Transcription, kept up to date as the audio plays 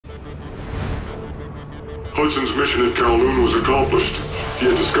Hudson's mission at Kowloon was accomplished. He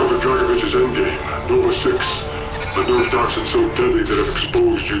had discovered Dragovich's endgame, Nova 6. A nerve toxin so deadly that if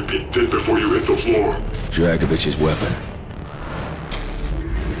exposed, you'd be dead before you hit the floor. Dragovich's weapon.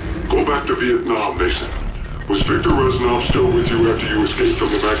 Go back to Vietnam, Mason. Was Viktor Reznov still with you after you escaped from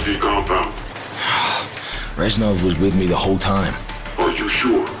the MACD compound? Reznov was with me the whole time. Are you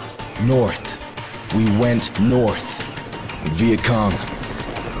sure? North. We went north. Viet Cong.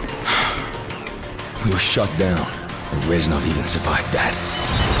 We were shut down. And Reznov even survived that.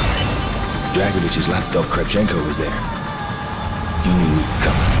 Dragovich's lapdog Kravchenko was there. He knew we were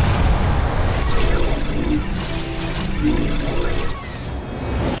coming.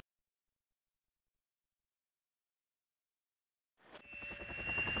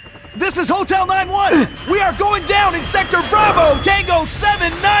 This is Hotel 9-1! We are going down in Sector Bravo! Tango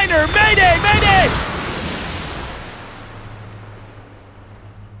 7-9er! Mayday! Mayday!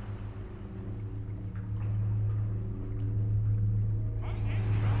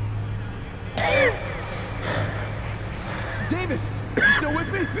 Davis! You still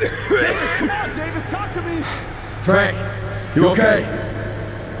with me? Davis, come on, Davis, talk to me! Frank, you okay?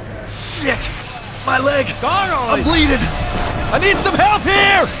 Shit! My leg! I'm bleeding! I need some help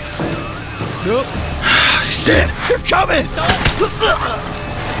here! Nope. He's dead. They're coming!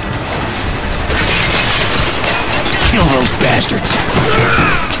 Kill those bastards!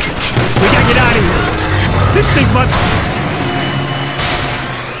 We gotta get out of here! This thing's much...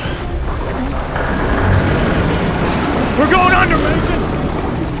 We're going under, Mason!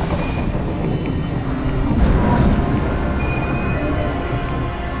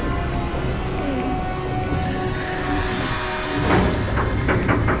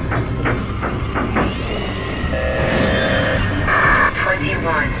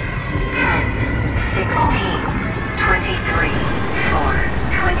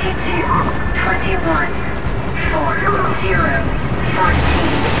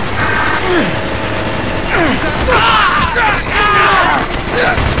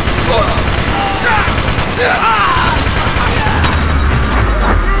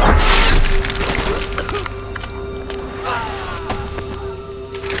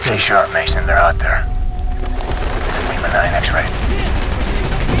 Stay sharp, Mason. They're out there. This is Lima 9 X-ray.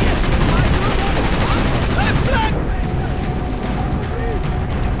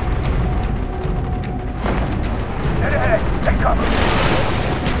 Head ahead. Take cover.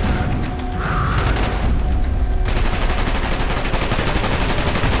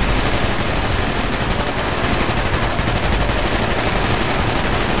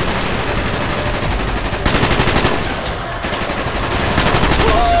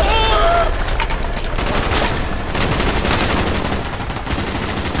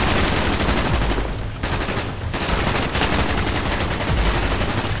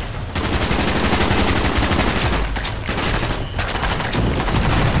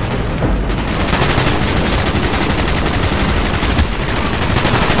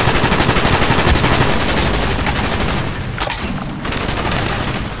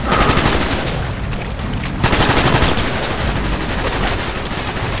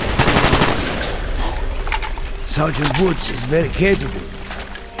 Sergeant Woods is very capable.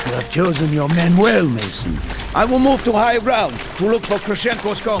 You have chosen your men well, Mason. I will move to high ground to look for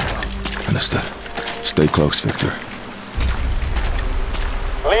Kravchenko's compound. Understood. Stay close, Victor.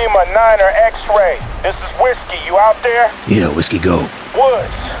 Lima 9er X-ray. This is Whiskey. You out there? Yeah, Whiskey, go.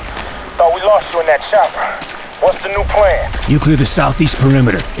 Woods. Thought we lost you in that chopper. What's the new plan? You clear the southeast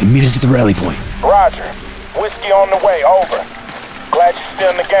perimeter and meet us at the rally point. Roger. Whiskey on the way. Over. Glad you're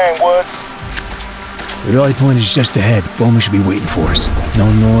still in the game, Woods. The rally point is just ahead. Bowman should be waiting for us.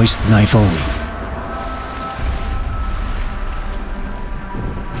 No noise, knife only.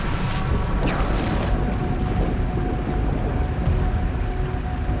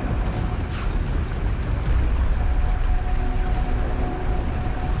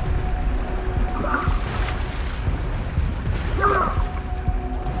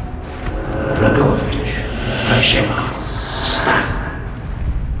 Dragovich, Kravchenko, stop.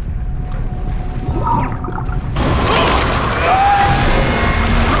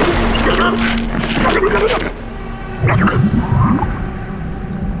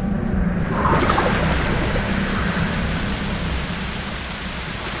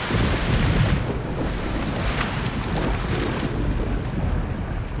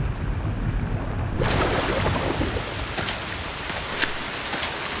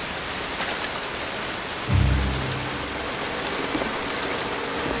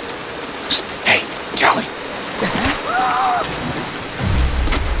 Charlie.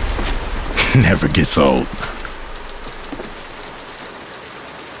 Never gets old.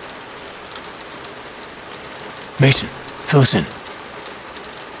 Mason, fill us in.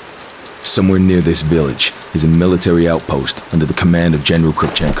 Somewhere near this village is a military outpost under the command of General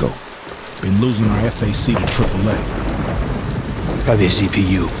Kravchenko. Been losing our FAC to AAA. Probably a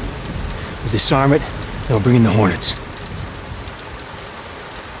ZPU. We'll disarm it, then we'll bring in the Hornets.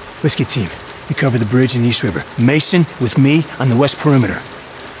 Whiskey team, you cover the bridge in East River. Mason with me on the west perimeter.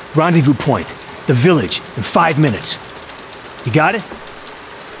 Rendezvous point, the village, in 5 minutes. You got it?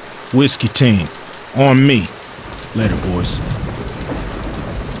 Whiskey team, on me. Later, boys.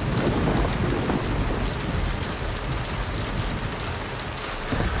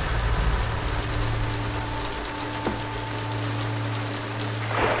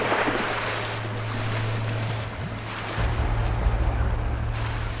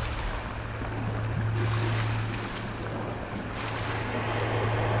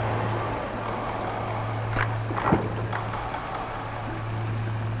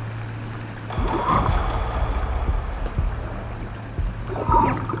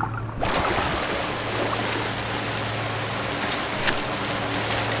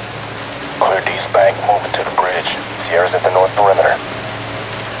 Clear D's bank, moving to the bridge. Sierra's at the north perimeter.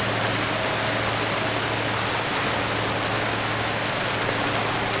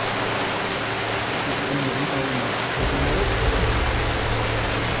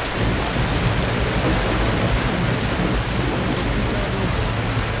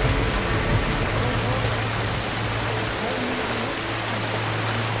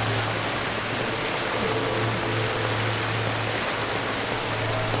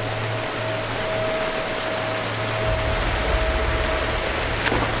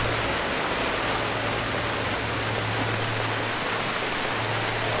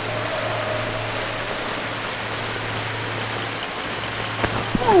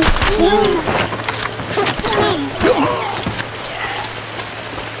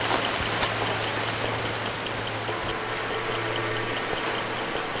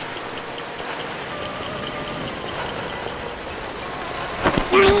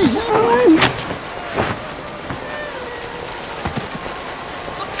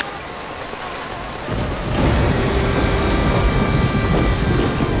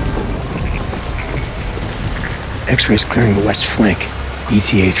 X-rays clearing the west flank.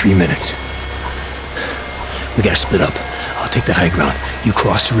 ETA 3 minutes. We gotta split up. I'll take the high ground. You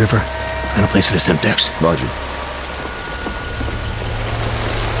cross the river. Find a place for the Semtex. Roger.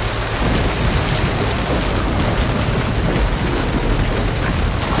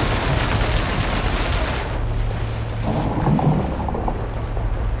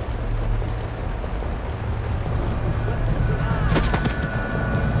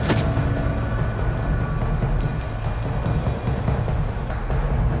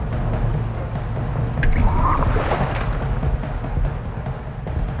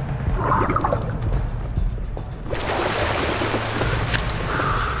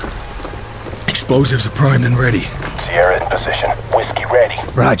 Explosives are primed and ready. Sierra in position. Whiskey ready.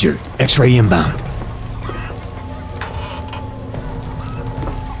 Roger. X-ray inbound.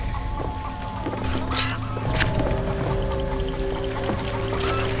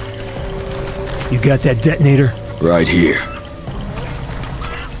 You got that detonator? Right here.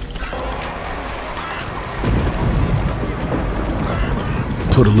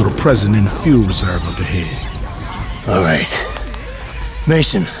 Put a little present in the fuel reserve up ahead. All right.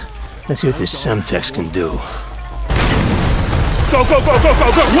 Mason, let's see what this Semtex can do. Go, go, go, go,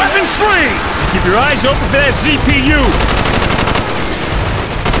 go, go! Weapons free! Keep your eyes open for that ZPU!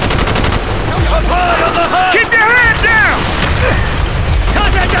 Up high on the high! Keep your head down!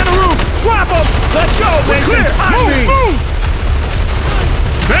 Contact on the roof! Drop them! Let's go, Mason! Clear! Move!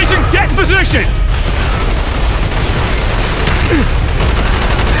 Mason, get in position!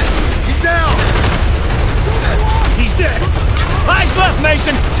 He's down! He's dead! Eyes left,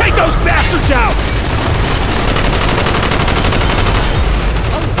 Mason! Take those bastards out!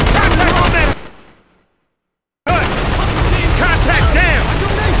 Contact on that! Contact down!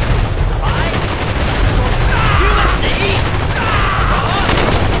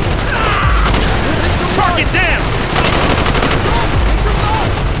 Target down!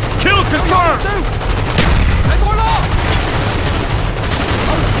 Kill confirmed!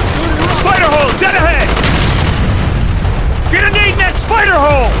 Spider hole, dead ahead! Get a need in that spider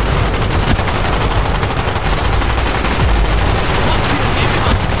hole!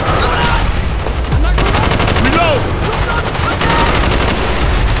 Reload!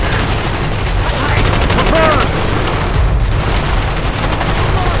 Confirm!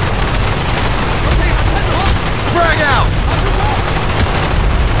 Frag out!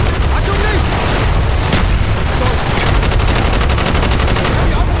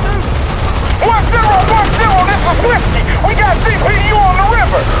 One zero, this is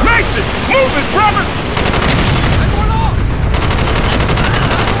moving, brother!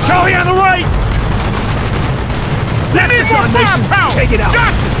 Charlie on the right! That's the gun, Mason. Take it out.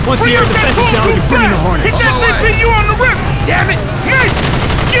 Johnson, Once the air defense is down, you're bringing the Hornets. Hit that CPU on the river! Damn it! Mason,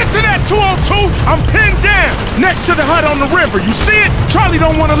 get to that 202! I'm pinned down! Next to the hut on the river. You see it? Charlie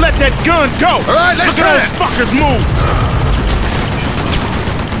don't want to let that gun go. All right, let's Look at those fuckers move.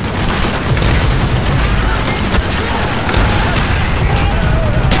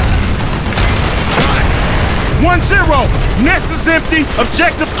 1-0. Nest is empty.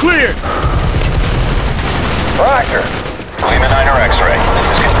 Objective cleared. Roger. Lima 9er X-ray. This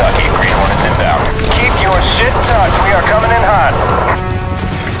is Kentucky. Green Hornets inbound. Keep your shit tucked. We are coming in hot.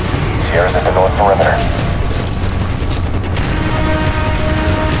 Sierra's at the north perimeter.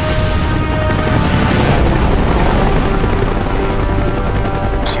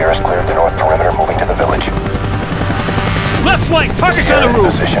 Sierra's cleared the north perimeter, moving to the village. Left flank. Target's on the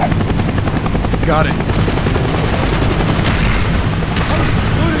roof. Position. Got it.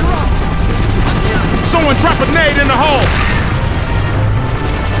 Someone drop a nade in the hole.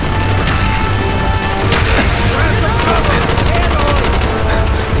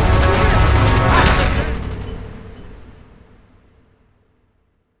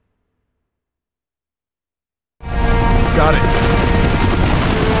 Got it.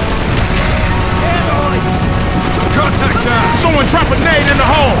 Contact down. Someone drop a nade in the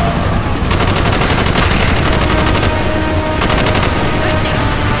hole.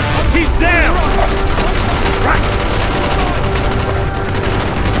 He's down.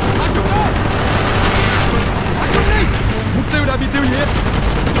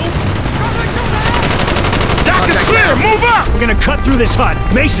 Dock is clear! Move up! We're gonna cut through this hut.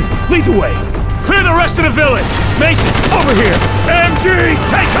 Mason, lead the way. Clear the rest of the village! Mason, over here. MG,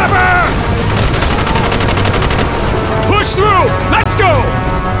 take cover! Push through! Let's go!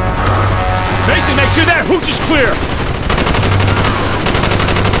 Mason, make sure that hooch is clear!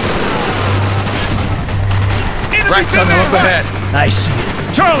 Right tunnel up ahead. I see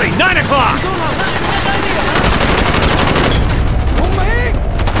it. Charlie, 9 o'clock!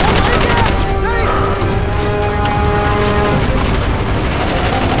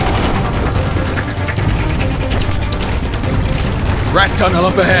 Rat tunnel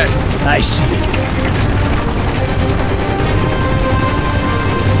up ahead. I see it.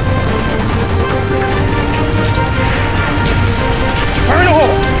 Burn a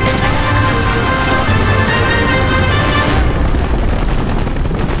hole!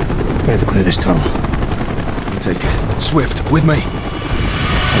 We have to clear this tunnel. Take it. Swift, with me. All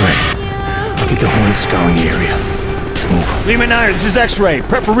right. I'll get the Hornets scouring the area. Let's move. Lima 9, this is X-ray.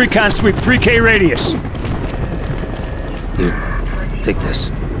 Prep for recon sweep, 3K radius. Here, take this.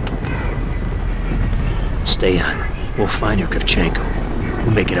 Stay on. We'll find Yurkevchenko.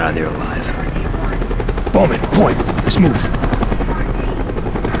 We'll make it out of there alive. Bowman, point. Let's move.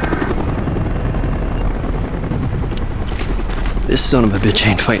 This son of a bitch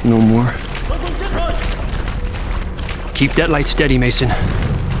ain't fighting no more. Keep that light steady, Mason.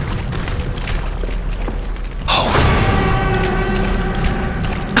 Oh,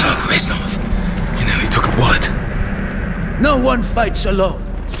 Reznov. You nearly took a bullet. No one fights alone.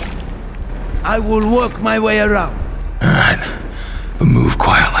 I will work my way around. All right, but move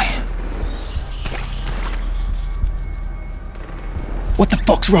quietly. What the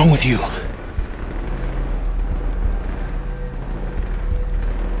fuck's wrong with you?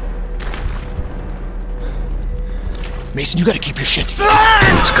 Mason, you gotta keep your shit together.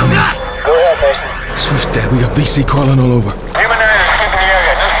 It's coming. Go ahead, Mason. Swift's dead. We got VC crawling all over. Lima 9 is keeping the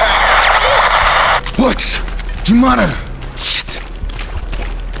area. Just What? You monitor. Shit.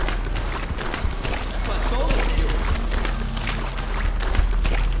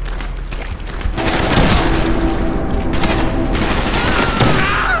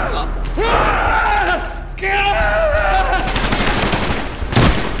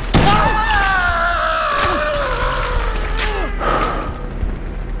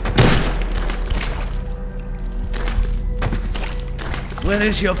 Where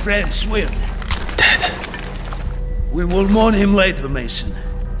is your friend Swift? Dead. We will mourn him later, Mason.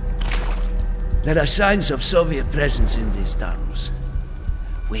 There are signs of Soviet presence in these tunnels.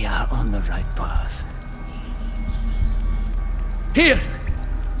 We are on the right path. Here!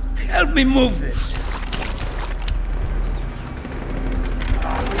 Help me move this.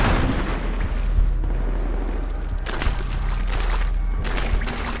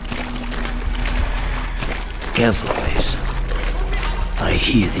 Careful, Mason. I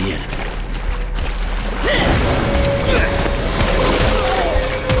hear the enemy.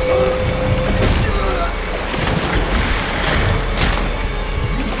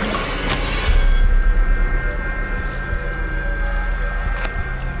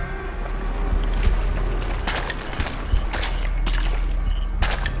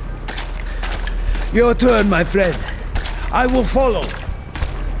 Your turn, my friend. I will follow.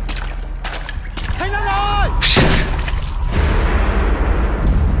 Shit!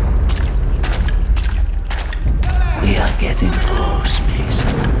 We are getting close, Mason.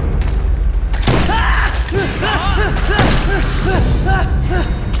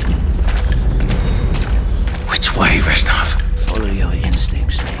 Which way, Reznov? Follow your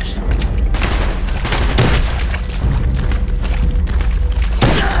instincts, Mason.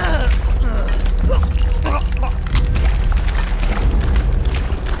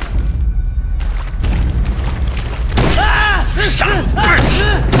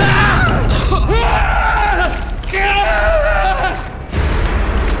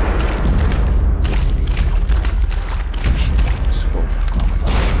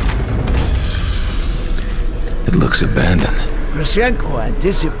 It looks abandoned. Grushenko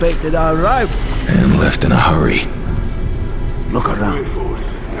anticipated our arrival. And left in a hurry. Look around.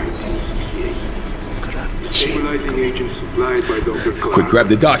 Quick, grab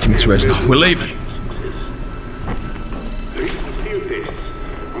the documents, Reznov. We're leaving.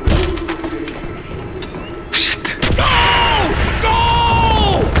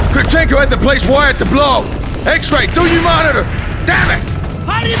 Grushenko had the place wired to blow. X-ray, do you monitor? Damn it!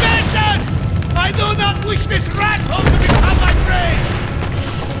 Harry Mason! I do not wish this rat hole to become my prey!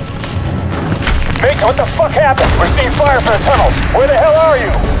 Mason, what the fuck happened? We're seeing fire from the tunnels. Where the hell are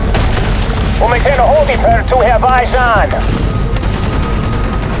you? We'll maintain a holding pattern until we have eyes on.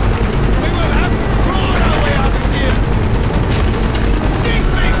 We will have to crawl our way out of here! Think,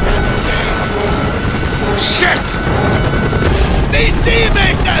 Mason! Shit! They see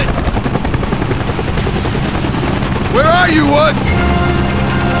Mason! Where are you, Woods?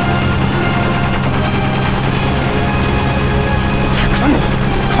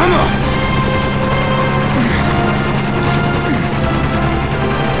 Come on!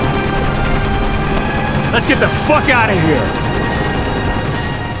 Let's get the fuck out of here!